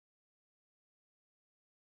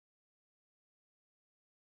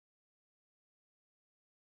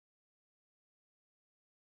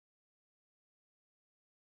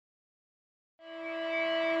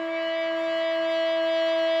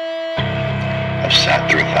I've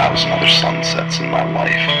sat through 1,000 other sunsets in my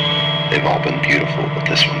life. They've all been beautiful, but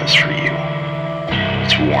this one is for you.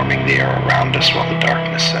 It's warming the air around us while the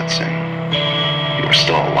darkness sets in. You are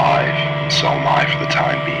still alive, and so am I for the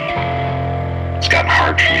time being. It's gotten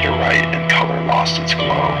hard for me to write, and color lost its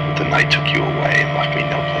glow, but the night took you away and left me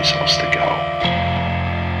no place else to go.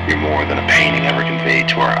 You're more than a painting ever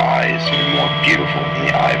conveyed to our eyes, and you're more beautiful than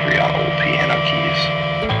the ivory on old piano keys.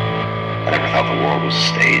 I never thought the world was a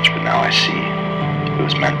stage, but now I see. It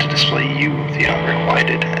was meant to display you, the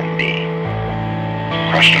unrequited, and me.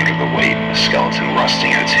 Crushed under the weight, a skeleton rusting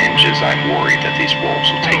at its hinges, I'm worried that these wolves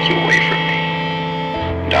will take you away from me.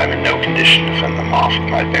 And I'm in no condition to fend them off with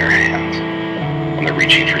my bare hands. When they're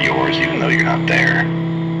reaching for yours, even though you're not there.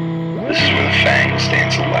 This is where the fang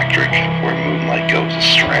stands electric, where moonlight goes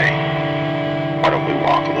astray. Why don't we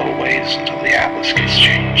walk a little ways until the atlas gets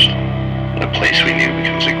changed, and a place we knew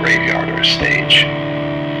becomes a graveyard or a stage?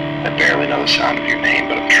 I barely know the sound of your name,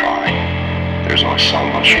 but I'm trying. There's only so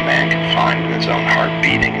much a man can find in his own heart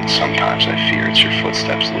beating, and sometimes I fear it's your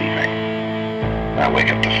footsteps leaving. And I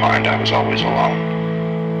wake up to find I was always alone.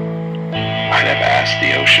 I'd have asked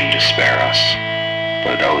the ocean to spare us,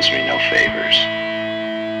 but it owes me no favors.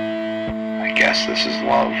 I guess this is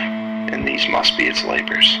love, and these must be its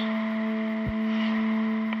labors.